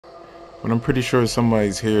But I'm pretty sure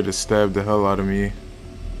somebody's here to stab the hell out of me.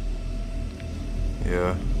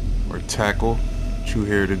 Yeah. Or tackle. What you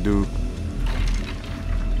here to do?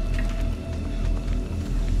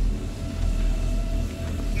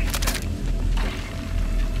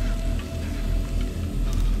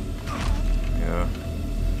 Yeah.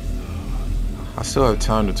 I still have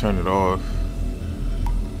time to turn it off.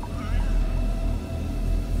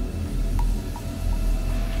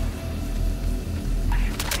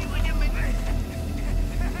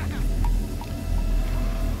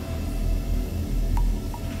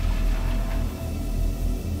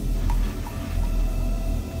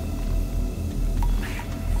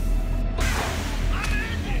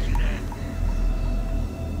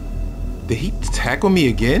 Did he tackle me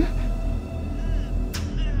again?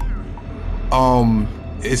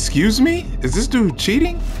 Excuse me? Is this dude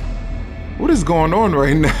cheating? What is going on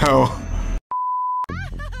right now?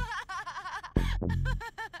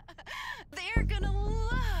 They're gonna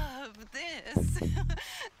love this.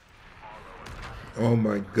 Oh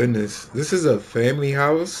my goodness. This is a family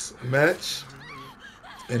house match?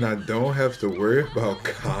 And I don't have to worry about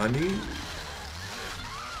Connie?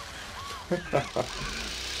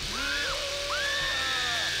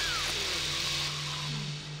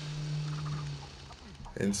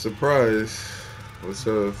 And surprise, what's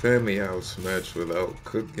a family house match without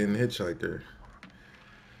Cook and Hitchhiker?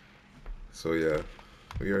 So yeah,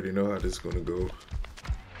 we already know how this is gonna go.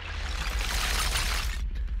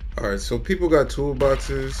 Alright, so people got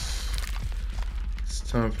toolboxes. It's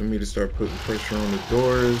time for me to start putting pressure on the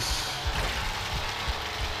doors.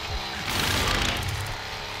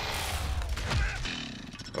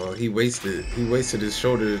 Oh, he wasted his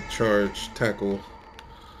shoulder charge tackle.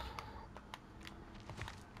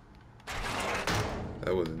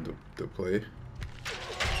 That wasn't the play.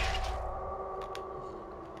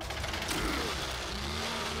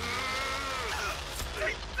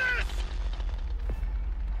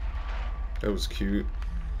 That was cute.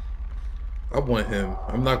 I want him.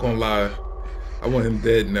 I'm not gonna lie. I want him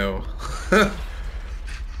dead now.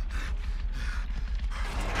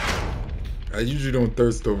 I usually don't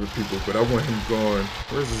thirst over people, but I want him gone.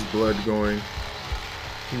 Where's his blood going?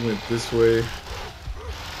 He went this way.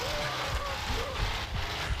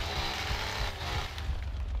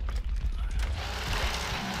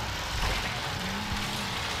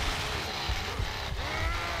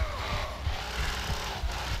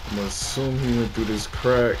 I'm gonna assume he went through this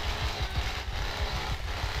crack.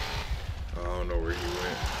 I don't know where he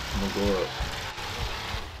went. I'm gonna go up.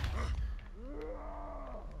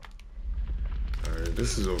 Alright,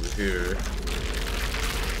 this is over here.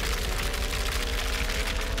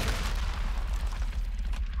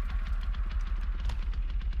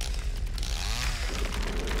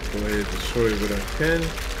 Go ahead and destroy what I can.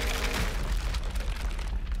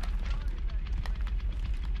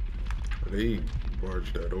 They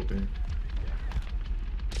barged that open.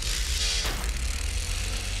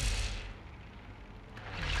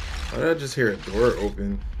 Why did I just hear a door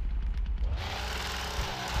open?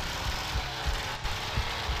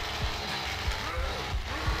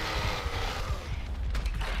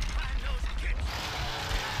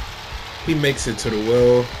 He makes it to the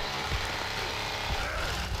well.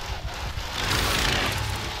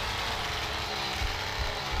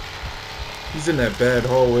 He's in that bad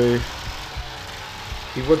hallway.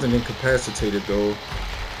 He wasn't incapacitated though.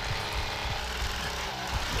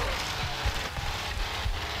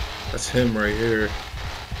 That's him right here.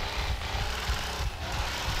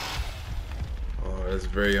 Oh, that's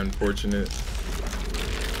very unfortunate.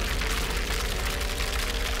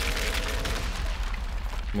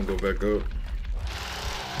 I'm gonna go back up.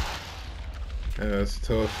 Yeah, that's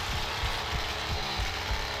tough.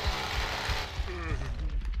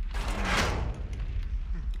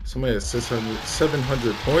 Somebody has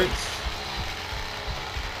 700 points.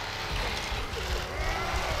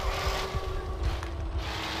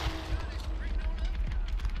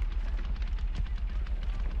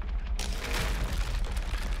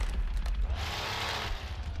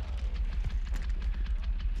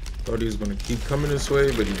 Thought he was gonna keep coming this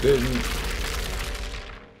way, but he didn't.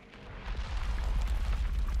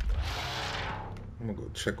 I'm gonna go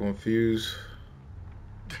check on Fuse.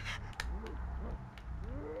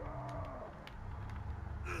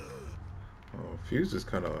 Oh, Fuse is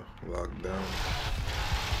kind of locked down.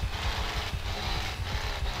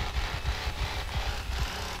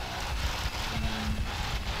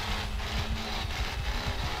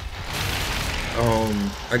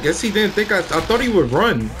 I guess he didn't think I thought he would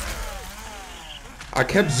run. I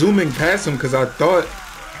kept zooming past him because I thought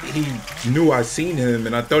he knew I seen him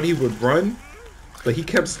and I thought he would run, but he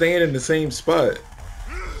kept staying in the same spot.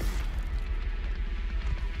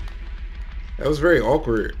 That was very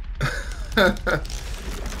awkward.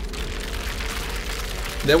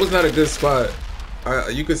 That was not a good spot.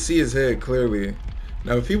 You could see his head clearly.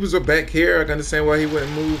 Now, if he was back here, I can understand why he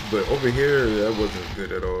wouldn't move, but over here, that wasn't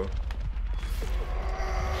good at all.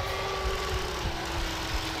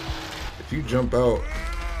 If you jump out...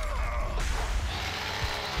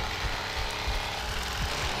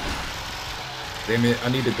 Damn it,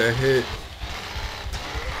 I needed that hit.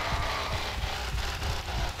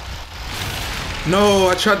 No,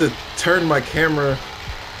 I tried to turn my camera.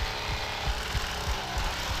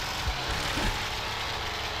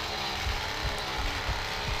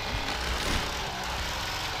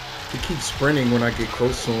 He keeps sprinting when I get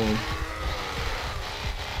close to him.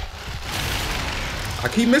 I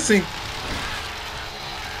keep missing.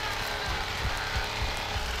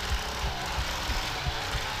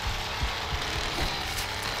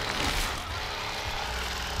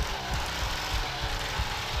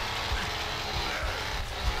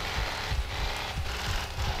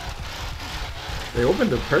 They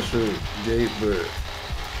opened the pressure gate, but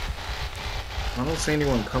I don't see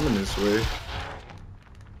anyone coming this way.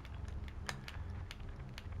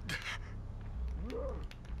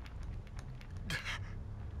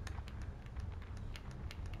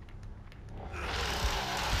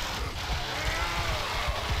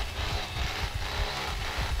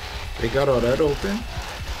 They got all that open?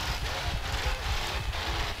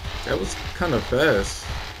 That was kind of fast,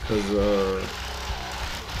 because,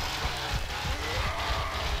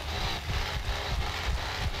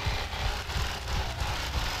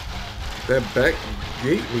 that back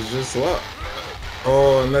gate was just locked.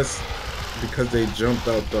 Oh, unless because they jumped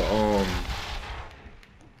out the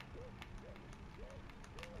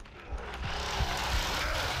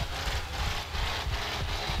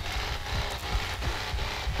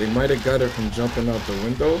they might have got it from jumping out the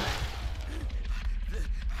window.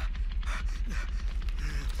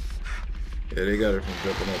 Yeah, they got it from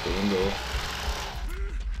jumping out the window.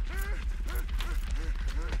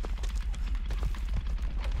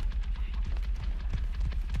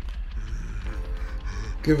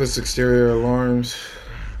 Give us exterior alarms.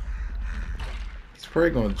 He's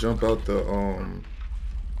probably gonna jump out the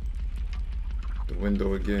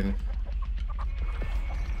window again.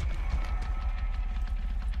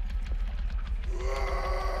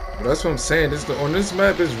 But that's what I'm saying. On this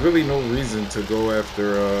map, there's really no reason to go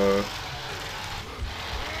after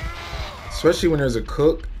especially when there's a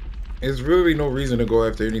cook. There's really no reason to go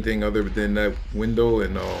after anything other than that window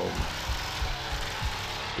and the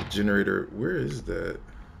generator. Where is that?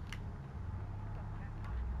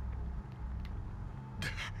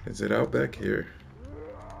 Is it out back here?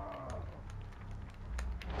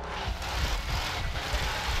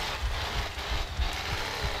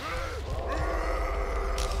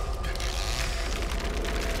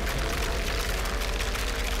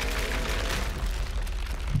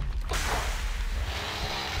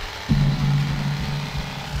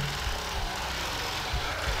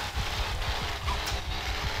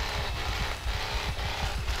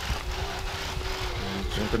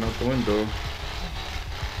 He's jumping out the window.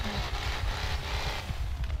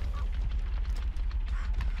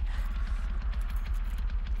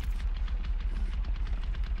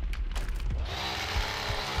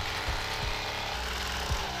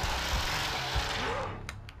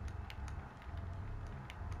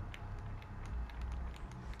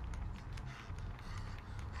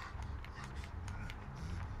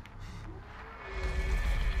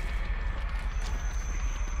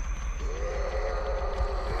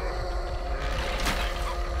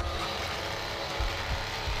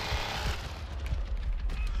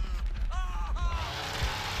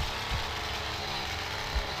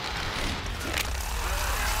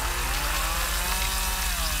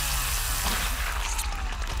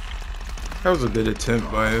 That was a good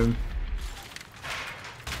attempt by him.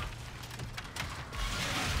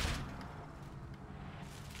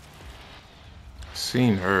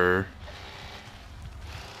 Seen her.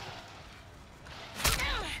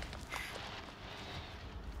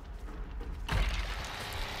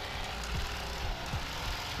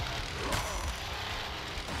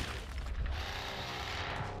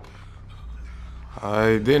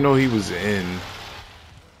 I didn't know he was in.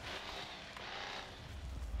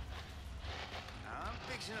 I'm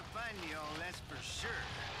fixing to find you all, that's for sure.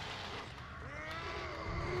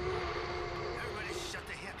 Everybody shut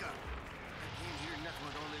the heck up. I can't hear nothing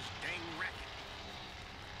with all this dang racket.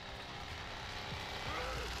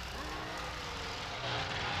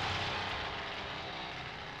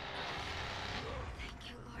 Thank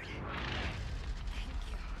you, Lord. Thank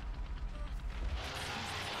you.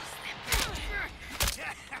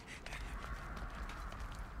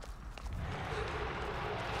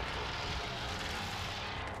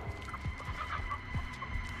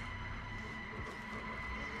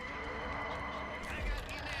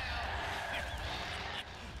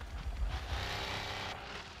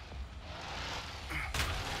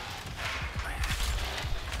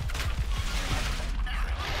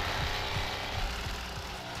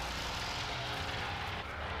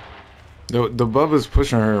 The Bubba's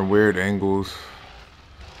pushing her in weird angles.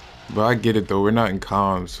 But I get it though, we're not in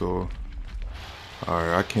comms, so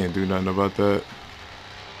alright, I can't do nothing about that.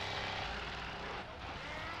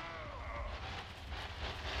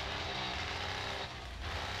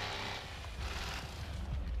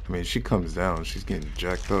 I mean, she comes down, she's getting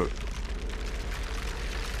jacked up.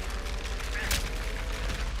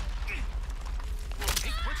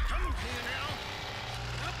 What's coming to you now?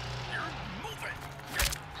 You're moving.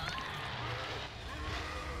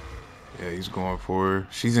 Yeah, he's going for her.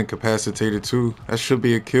 She's incapacitated too. That should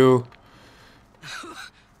be a kill.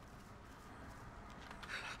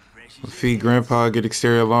 Feed Grandpa, get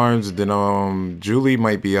exterior alarms. Then Julie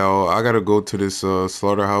might be out. I gotta go to this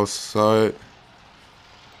slaughterhouse side.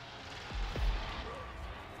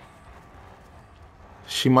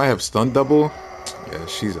 She might have stun double. Yeah,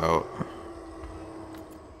 she's out.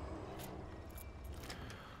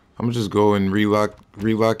 I'm gonna just go and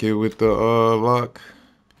relock it with the lock.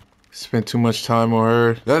 Spent too much time on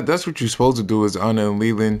her. That's what you're supposed to do as Anna and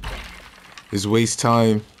Leland, is waste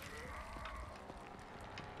time.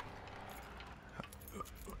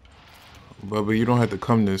 Bubba, you don't have to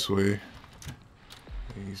come this way.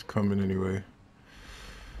 He's coming anyway.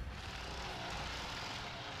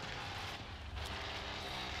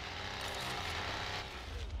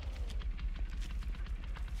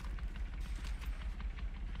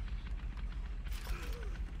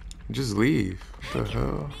 Just leave. What the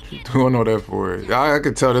hell? What you doing all that for? I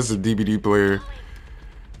could tell this is a DVD player.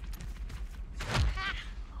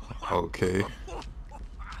 Okay.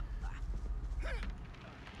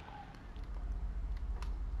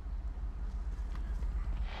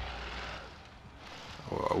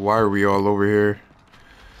 Why are we all over here?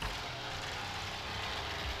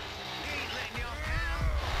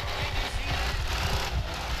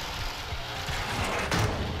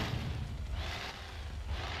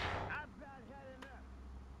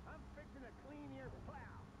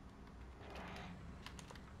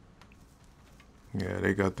 Yeah,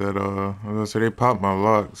 they got that, so they popped my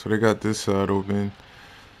lock, so they got this side open.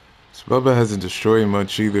 So Bubba hasn't destroyed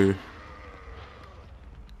much either.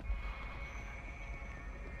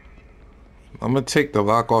 I'm gonna take the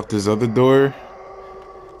lock off this other door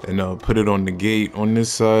and put it on the gate on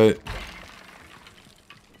this side.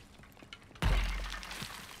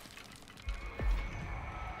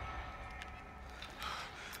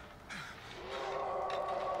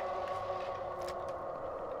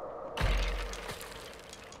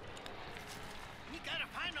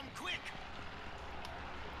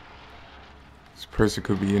 This person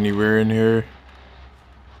could be anywhere in here.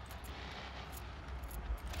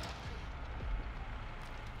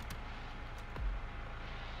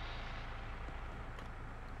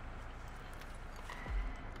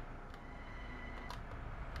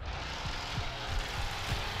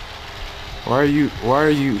 Why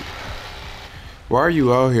are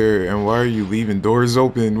you out here and why are you leaving doors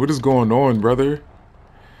open? What is going on, brother?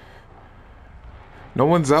 No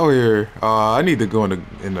one's out here. I need to go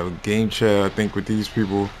in a game chat, I think, with these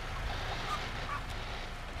people.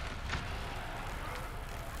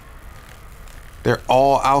 They're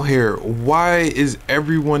all out here. Why is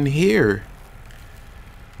everyone here?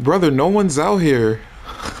 Brother, no one's out here.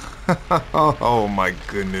 Oh my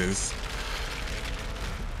goodness.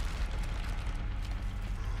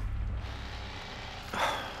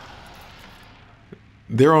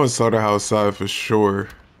 They're on slaughterhouse side for sure.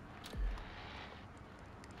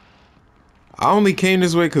 I only came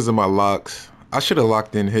this way because of my locks. I should have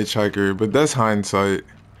locked in Hitchhiker, but that's hindsight.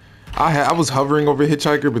 I was hovering over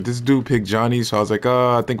Hitchhiker, but this dude picked Johnny, so I was like,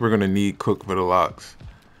 I think we're gonna need Cook for the locks.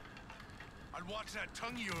 I'd watch that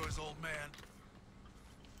tongue of yours, old man.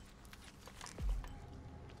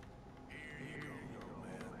 Here you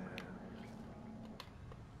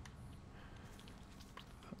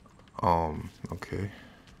go, man. Okay.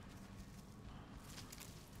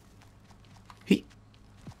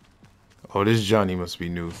 Oh, this Johnny must be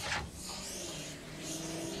new.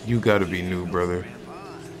 You gotta be new, brother.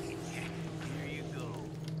 Here you go.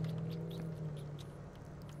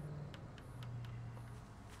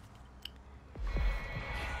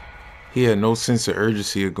 He had no sense of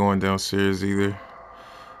urgency of going downstairs either.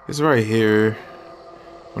 It's right here.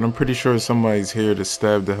 But I'm pretty sure somebody's here to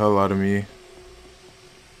stab the hell out of me.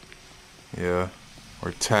 Yeah.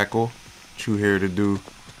 Or tackle. What you here to do?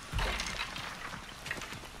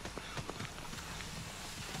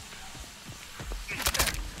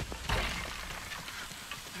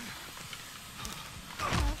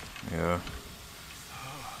 Yeah.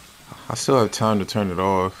 I still have time to turn it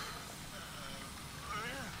off.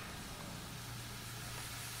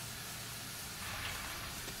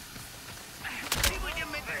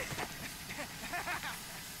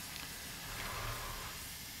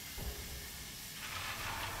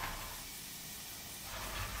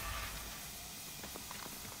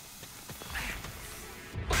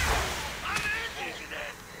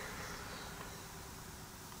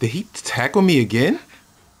 Did he tackle me again?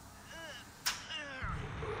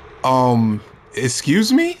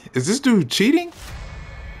 Excuse me? Is this dude cheating?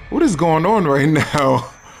 What is going on right now?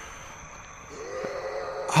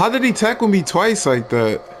 How did he tackle me twice like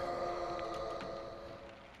that?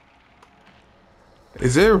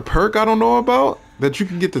 Is there a perk I don't know about that you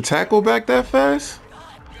can get the tackle back that fast?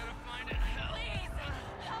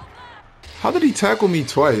 How did he tackle me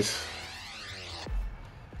twice?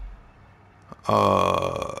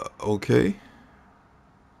 Okay.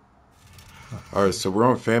 Alright, so we're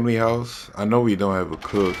on Family House. I know we don't have a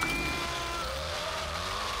cook.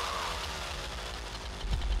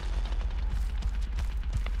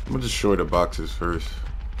 I'm gonna just short the boxes first.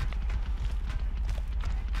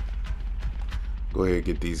 Go ahead and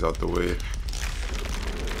get these out the way.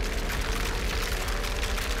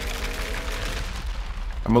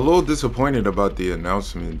 I'm a little disappointed about the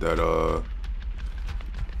announcement that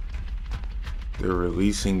they're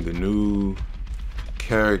releasing the new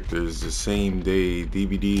characters the same day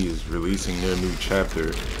DBD is releasing their new chapter.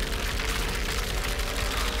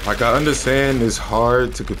 Like, I understand it's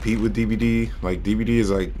hard to compete with DBD. Like, DBD is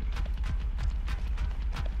like,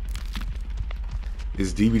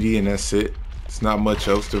 it's DBD and that's it. It's not much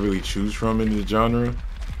else to really choose from in the genre,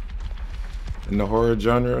 in the horror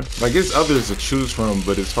genre. Like, it's others to choose from,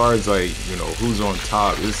 but as far as like, you know, who's on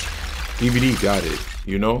top, it's DBD got it,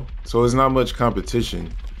 you know? So it's not much competition.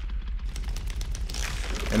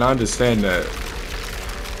 And I understand that.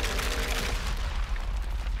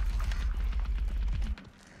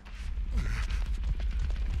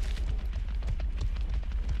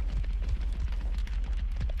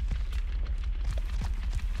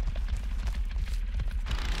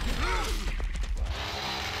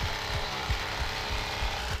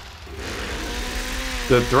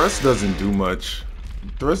 The thrust doesn't do much.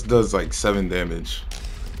 Thrust does like 7 damage.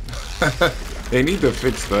 They need to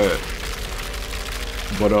fix that.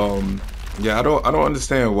 But yeah, I don't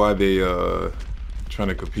understand why they trying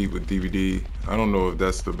to compete with DVD. I don't know if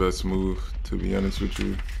that's the best move, to be honest with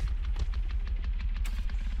you.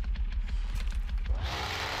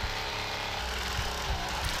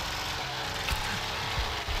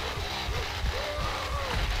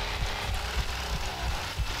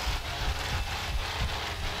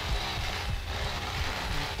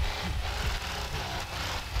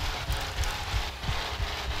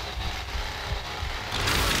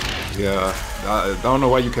 Yeah, I don't know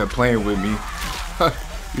why you kept playing with me.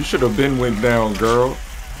 You should have been went down, girl.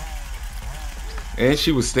 And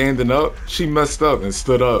she was standing up. She messed up and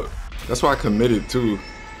stood up. That's why I committed too.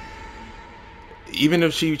 Even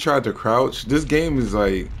if she tried to crouch, this game is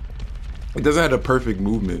like, it doesn't have the perfect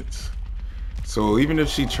movements. So even if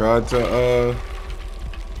she tried to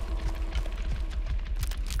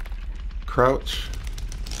crouch,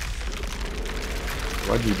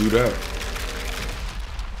 why'd you do that?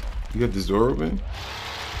 You got this door open?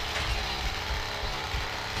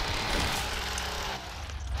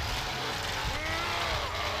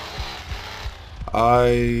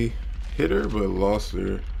 I hit her but lost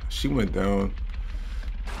her. She went down.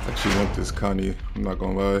 I actually want this Connie, I'm not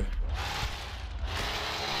gonna lie.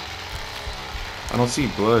 I don't see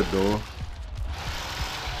blood though.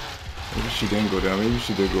 Maybe she didn't go down, maybe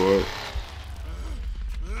she did go up.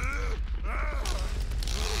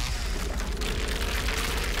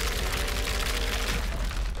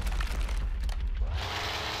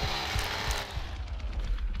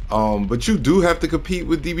 But you do have to compete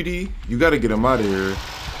with DBD. You gotta get him out of here.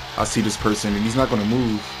 I see this person and he's not gonna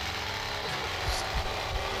move.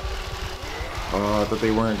 I thought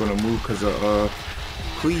they weren't gonna move because of,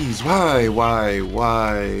 please, why?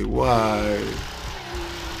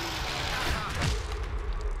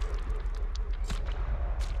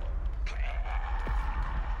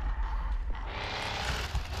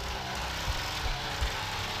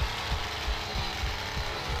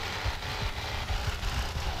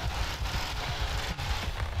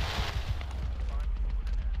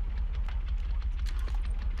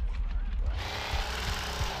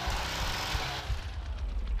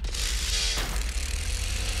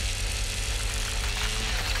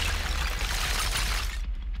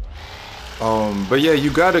 But yeah,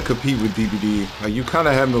 you gotta compete with DBD. Like, you kind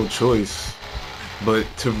of have no choice. But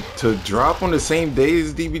to drop on the same day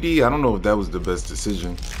as DBD, I don't know if that was the best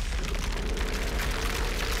decision.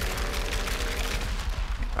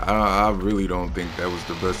 I really don't think that was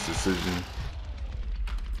the best decision.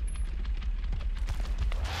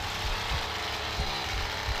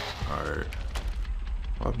 Alright.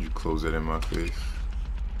 Why would you close that in my face?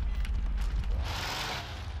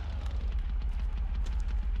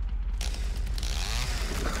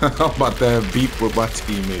 I'm about to have beef with my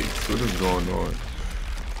teammates. What is going on?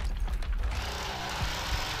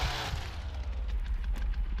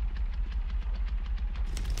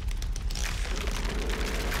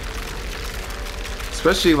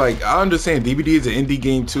 Especially like I understand DBD is an indie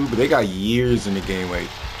game too, but they got years in the game. Like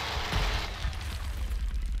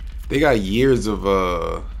they got years of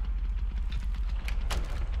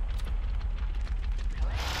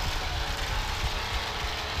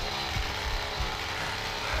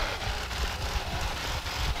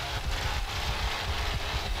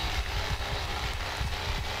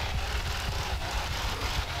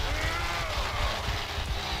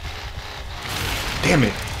damn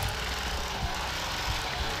it.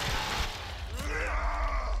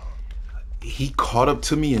 He caught up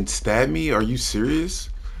to me and stabbed me? Are you serious?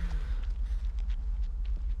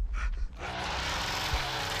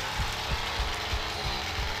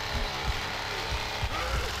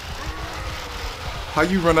 How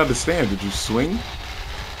you run out of stand? Did you swing?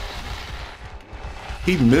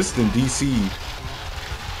 He missed and DC'd.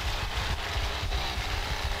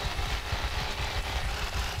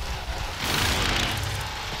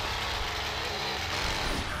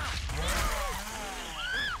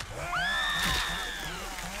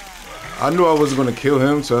 I knew I wasn't gonna kill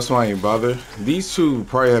him, so that's why I ain't bother. These two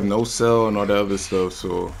probably have no cell and all that other stuff,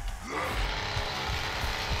 so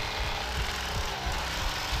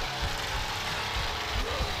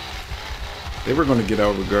they were gonna get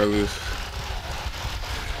out regardless.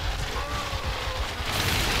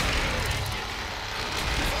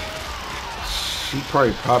 She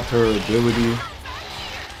probably popped her ability.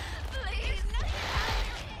 Please.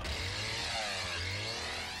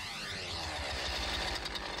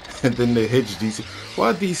 And then they hitch DC.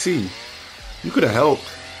 Why DC? You could have helped.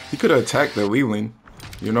 He could have attacked the Leland,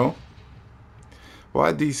 you know?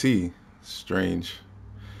 Why DC? Strange.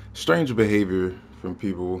 Strange behavior from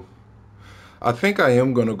people. I think I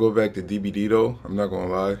am gonna go back to DBD though. I'm not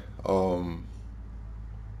gonna lie.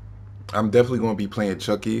 I'm definitely gonna be playing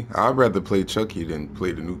Chucky. I'd rather play Chucky than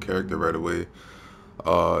play the new character right away.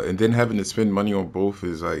 And then having to spend money on both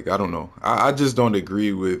is like, I don't know. I just don't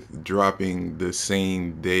agree with dropping the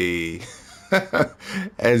same day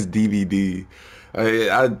as DVD.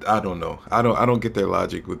 I don't know. I don't get their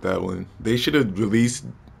logic with that one. They should have released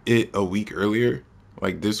it a week earlier,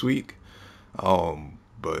 like this week.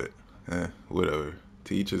 But whatever.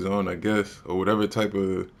 To each his own, I guess, or whatever type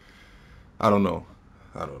of. I don't know.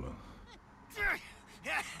 I don't know.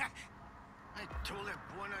 I told that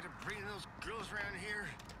boy not to bring those girls around here.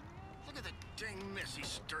 Look at the dang mess he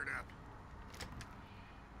stirred up.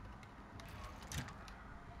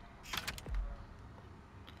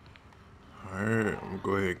 Alright, I'm gonna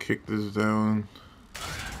go ahead and kick this down.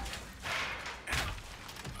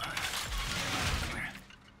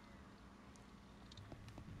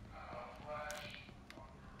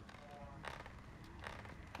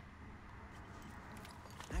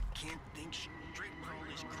 I can't think straight with all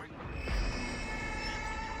this crap.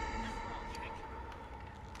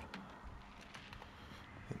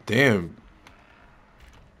 Damn.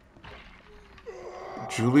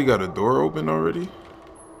 Julie got a door open already?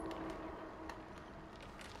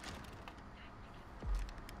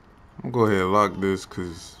 I'm gonna go ahead and lock this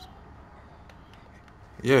because.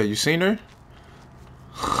 Yeah, you seen her?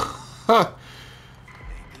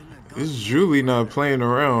 This Julie not playing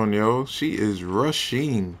around, yo. She is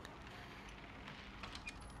rushing.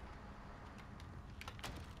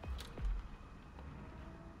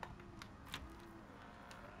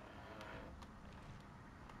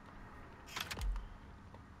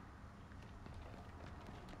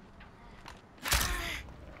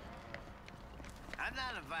 I'm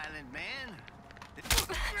not a violent man.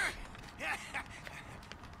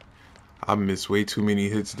 I missed way too many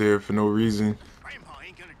hits there for no reason. Grandpa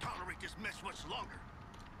ain't gonna tolerate this mess much longer.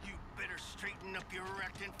 You better straighten up your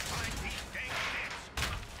act and find these dang kids.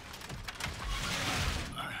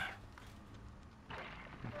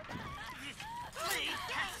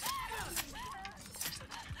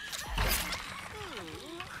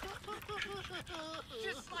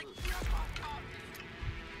 Just like your papa.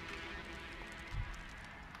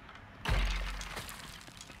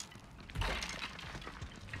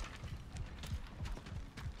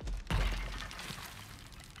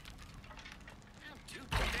 I'm too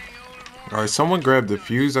dang old and worn Alright, someone grab the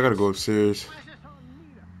fuse. I gotta go upstairs. Why is this on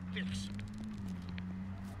me to fix?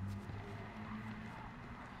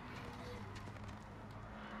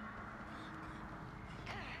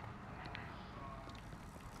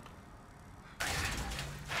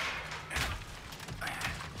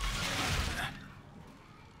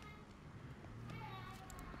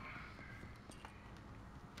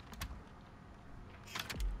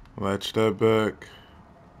 Latch that back.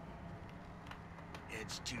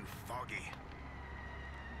 It's too foggy.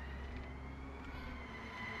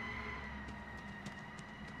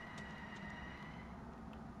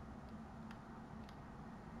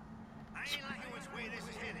 ain't liking which way this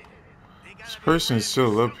is headed. They gotta This be person's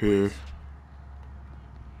still up here.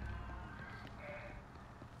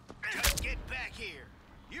 Just get back here.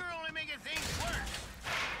 You're only making things worse.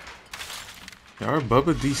 Our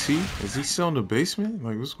Bubba DC? Is he still in the basement?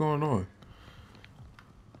 Like, what's going on?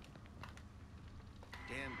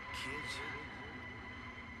 Damn kids.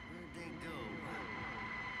 Where'd they go?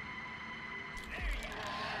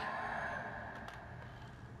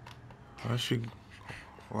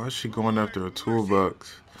 Why is she going after a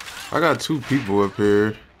toolbox? I got 2 people up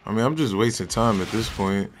here. I mean, I'm just wasting time at this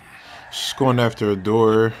point. She's going after a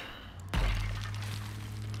door.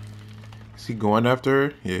 Is he going after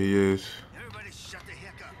her? Yeah, he is. Everybody shut the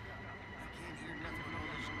heck up. I can't hear nothing with all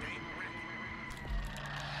this dang racket.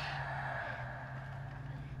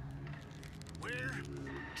 Where did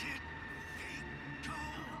they go?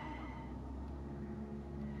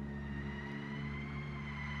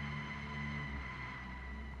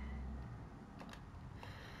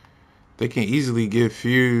 They can easily get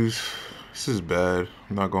fused. This is bad.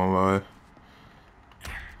 I'm not gonna lie.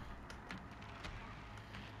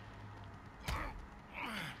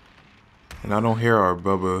 And I don't hear our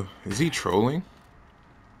Bubba. Is he trolling?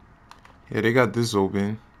 Yeah, they got this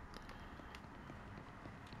open.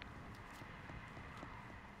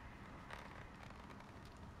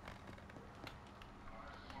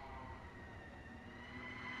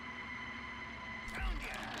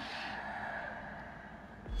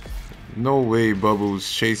 No way Bubba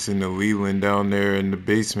was chasing the Leland down there in the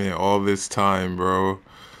basement all this time, bro.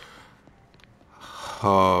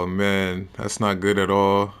 Oh, man. That's not good at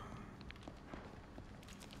all.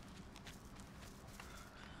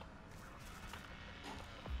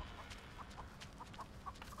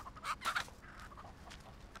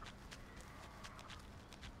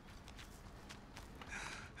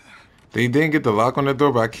 They didn't get the lock on the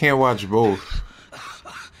door, but I can't watch both.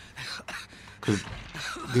 Because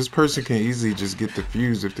this person can easily just get the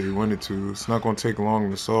fuse if they wanted to. It's not going to take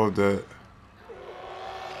long to solve that.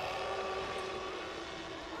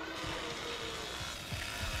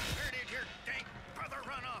 Where did your dang brother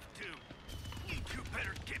run off to? You two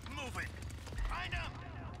better get moving. Find him.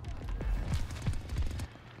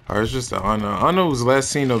 Alright, it's just Anna. Anna was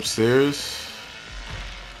last seen upstairs.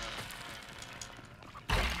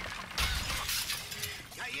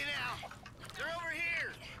 Got you now. They're over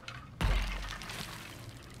here.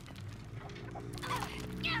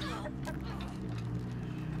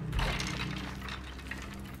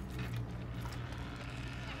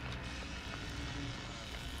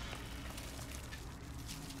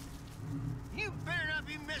 You better not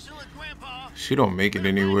be messing with Grandpa. She don't make it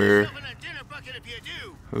Find anywhere. yourself in a dinner bucket if you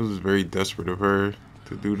do. It was very desperate of her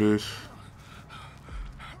to do this.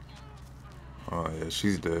 Oh yeah,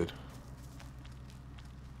 she's dead.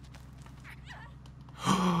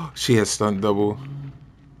 She has stunt double.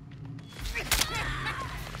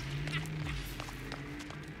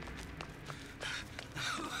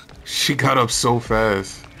 She got up so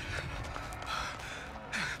fast.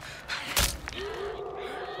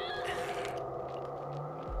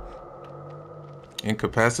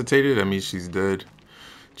 Incapacitated? I mean, she's dead.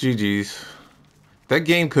 GG's. That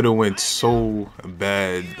game could have went so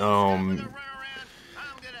bad.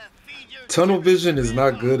 Tunnel vision is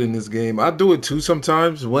not good in this game. I do it too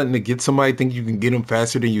sometimes, wanting to get somebody, think you can get them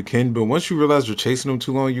faster than you can, but once you realize you're chasing them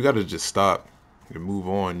too long, you gotta just stop and move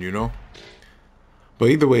on, you know?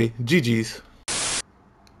 But either way, GG's.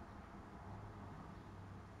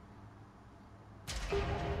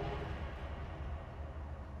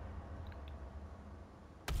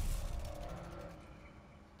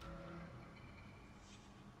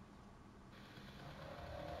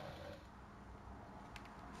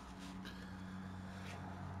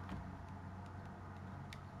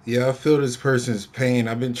 Yeah, I feel this person's pain.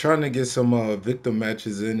 I've been trying to get some victim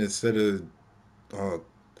matches in instead of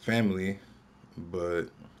family, but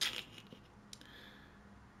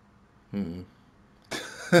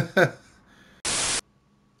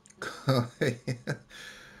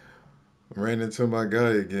ran into my guy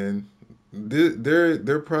again.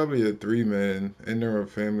 They're probably a 3-man and they're a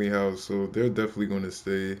family house, so they're definitely gonna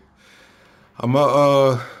stay. I'm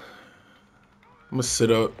gonna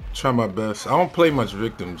sit up, try my best. I don't play much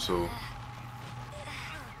victim, so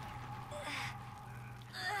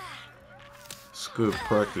it's good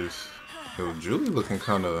practice. Yo, Julie looking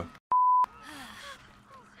kind of.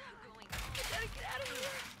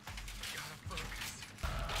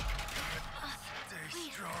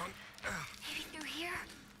 Stay strong. Maybe through here?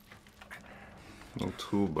 No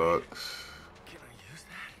toolbox. Can I use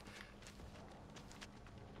that?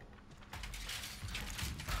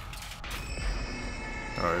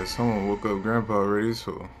 Alright, someone woke up Grandpa already,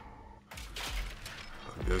 so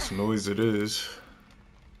guess noise it is.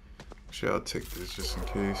 Actually, I'll take this just in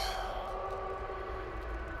case.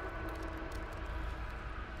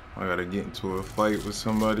 I gotta get into a fight with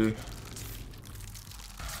somebody.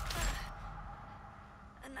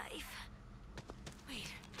 A knife. Wait.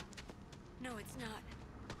 No, it's not.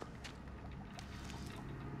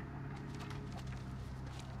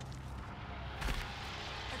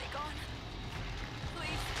 Are they gone?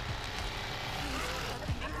 Please. Please, let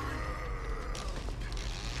them be gone.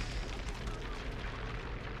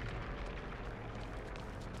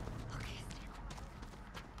 Okay,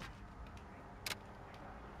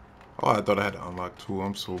 Oh, I thought I had to unlock two.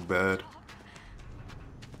 I'm so bad.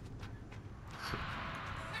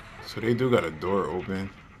 So they do got a door open.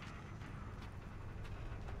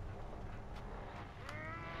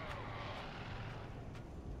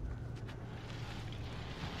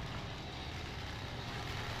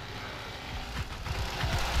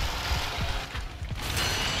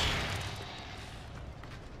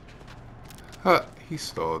 Ha, he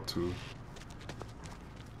stalled too.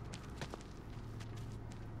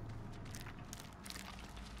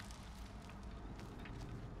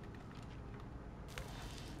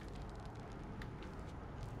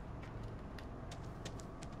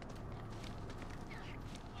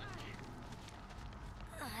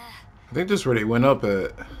 I think this is where they went up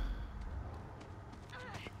at.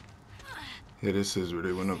 Yeah, this is where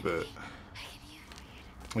they went up at.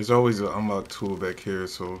 There's always an unlock tool back here,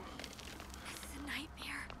 so this is a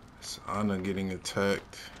nightmare. it's Anna getting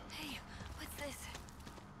attacked. Hey, what's this?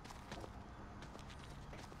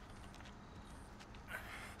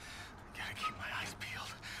 Gotta keep my eyes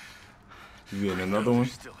peeled. You getting I another know one?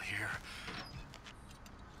 they're still here.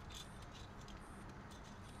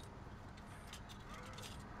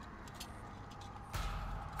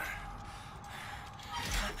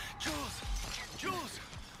 Jules! Jules!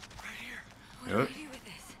 Right here. What do Yep. I do with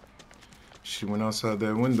this? She went outside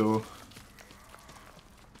that window.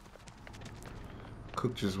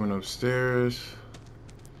 Cook just went upstairs.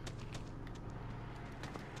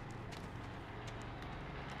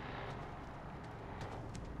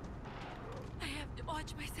 I have to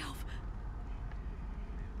watch myself.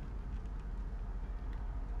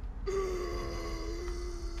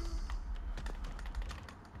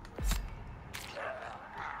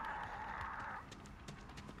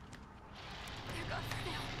 They're gone for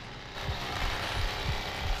now.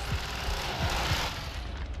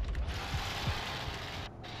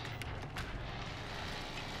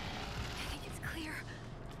 I think it's clear.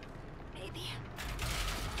 Maybe.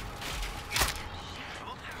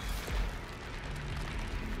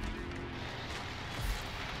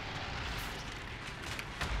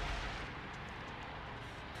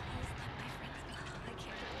 Please let my friends go. I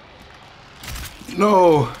can't.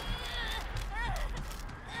 No! You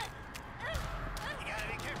gotta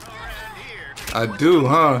be careful around here. I do,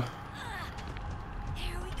 huh?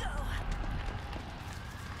 Here we go.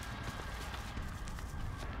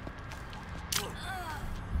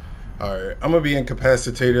 Alright, I'm gonna be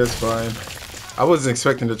incapacitated, that's fine. I wasn't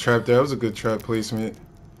expecting the trap there. That was a good trap placement.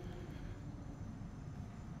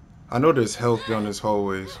 I know there's health down this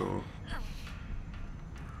hallway, so...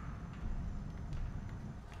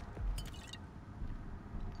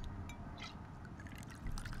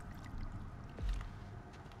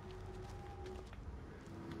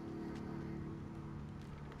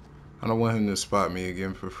 I don't want him to spot me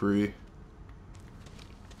again for free.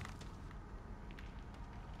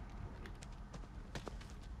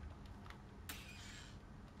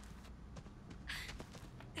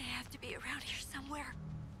 They have to be around here somewhere.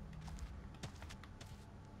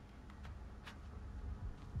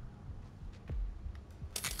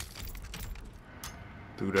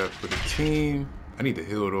 Do that for the team. I need to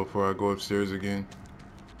heal though before I go upstairs again.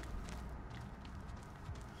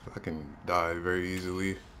 I can die very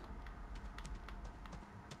easily.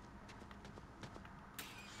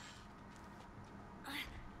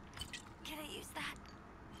 Can I use that?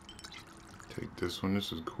 Take this one.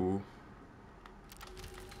 This is cool.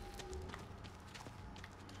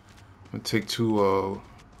 I'm gonna take two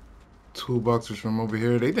toolboxes from over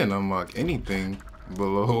here. They didn't unlock anything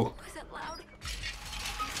below. Was it loud?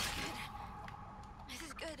 This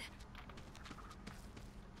is good.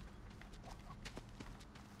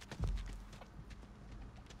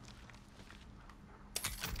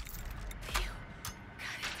 Phew.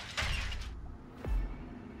 Got it.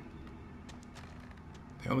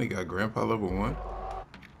 They only got Grandpa level 1.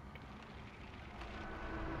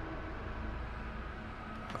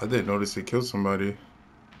 I didn't notice they killed somebody.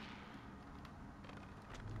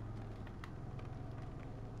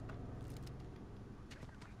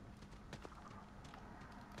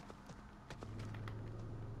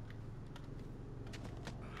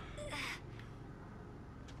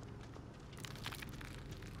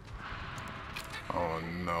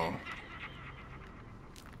 no.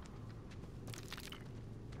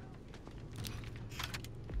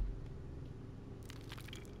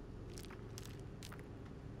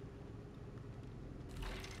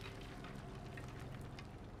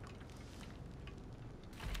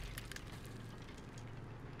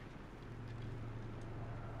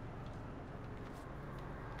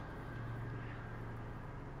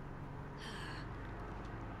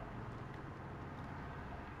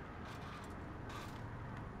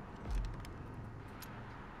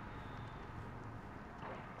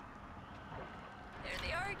 There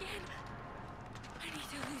they are again. I need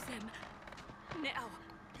to lose them. Now.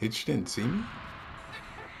 Hitch didn't see me?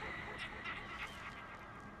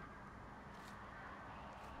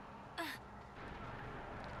 I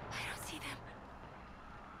don't see them.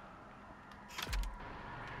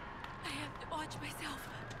 I have to watch myself.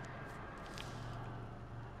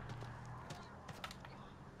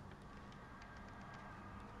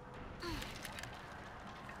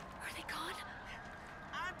 Are they gone?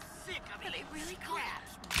 I'm sick of Are they eating really gone?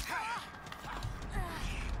 scraps.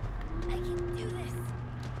 I can do this.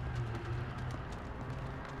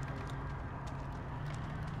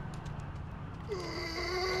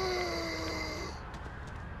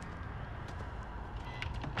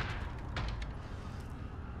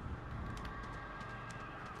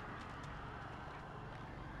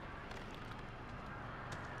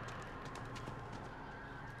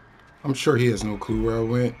 I'm sure he has no clue where I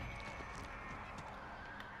went.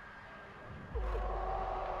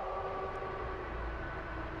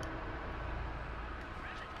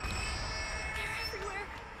 They're everywhere.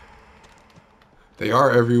 They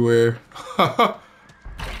are everywhere. I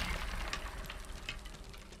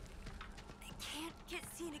can't get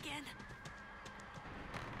seen again.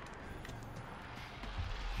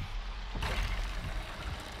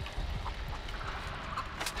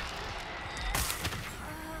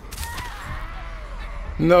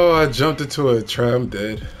 No, I jumped into a trap. I'm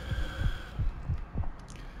dead.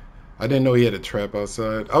 I didn't know he had a trap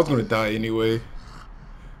outside. I was gonna die anyway,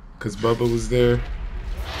 cause Bubba was there.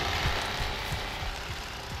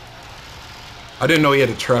 I didn't know he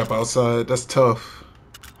had a trap outside. That's tough.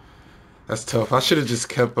 That's tough. I should have just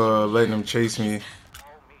kept letting him chase me.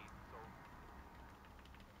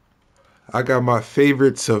 I got my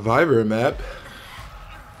favorite survivor map.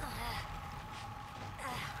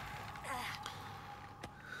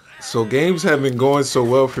 So games have been going so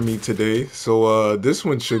well for me today. So this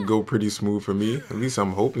one should go pretty smooth for me. At least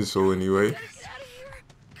I'm hoping so anyway. Get out of here.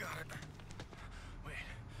 Got it. Wait.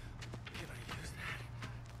 Can I use that?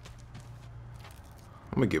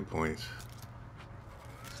 I'm gonna get points.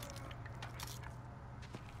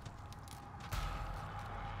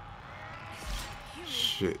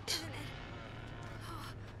 Shit. Isn't it?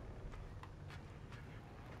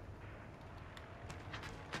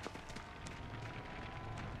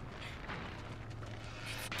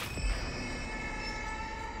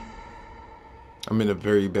 I'm in a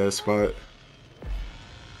very bad spot.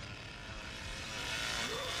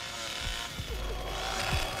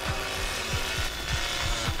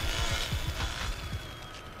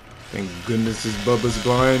 Thank goodness this Bubba's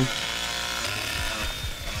blind.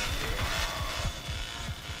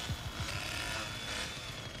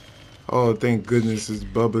 Oh, thank goodness this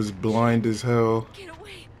Bubba's blind as hell. Get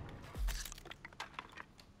away.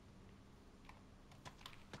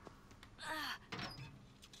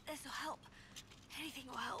 This'll help. Anything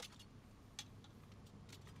will help.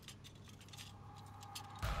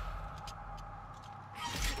 I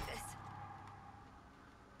can take this.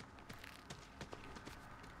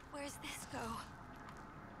 Where's this go?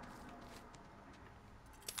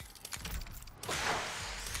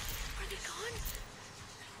 Are they gone?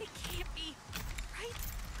 It can't be, right?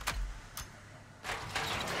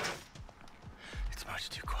 It's much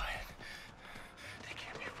too quiet. They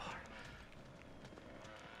can't be far.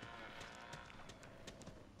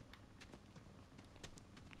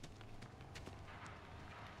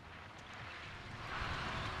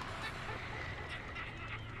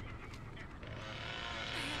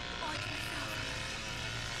 I have to watch myself.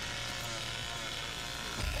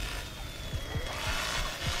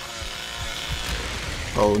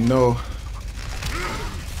 Oh no.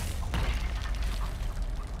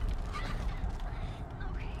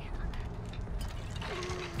 Okay.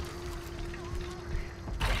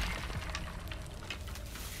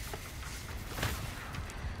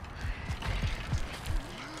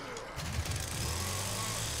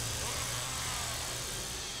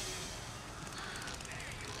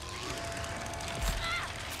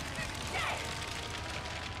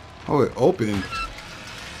 Oh, it opened.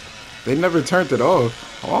 They never turned it off.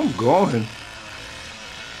 Oh, I'm going.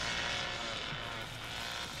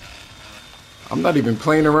 I'm not even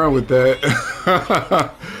playing around with that.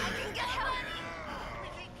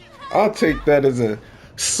 I'll take that as a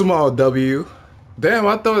small W. Damn,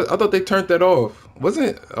 I thought they turned that off.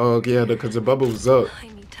 Wasn't? Oh yeah, because the bubble was up. I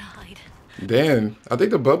need to hide. Damn, I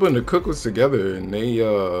think the bubble and the cook was together, and they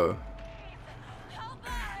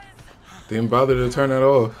didn't bother to turn that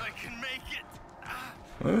off. I can make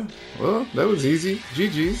it. Well, that was easy.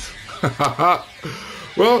 GG's.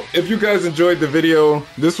 Well, if you guys enjoyed the video,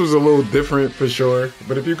 this was a little different for sure.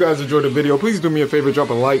 But if you guys enjoyed the video, please do me a favor, drop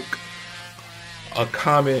a like, a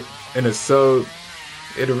comment, and a sub.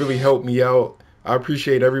 It'll really help me out. I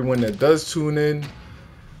appreciate everyone that does tune in.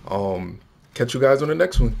 Catch you guys on the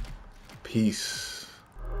next one. Peace.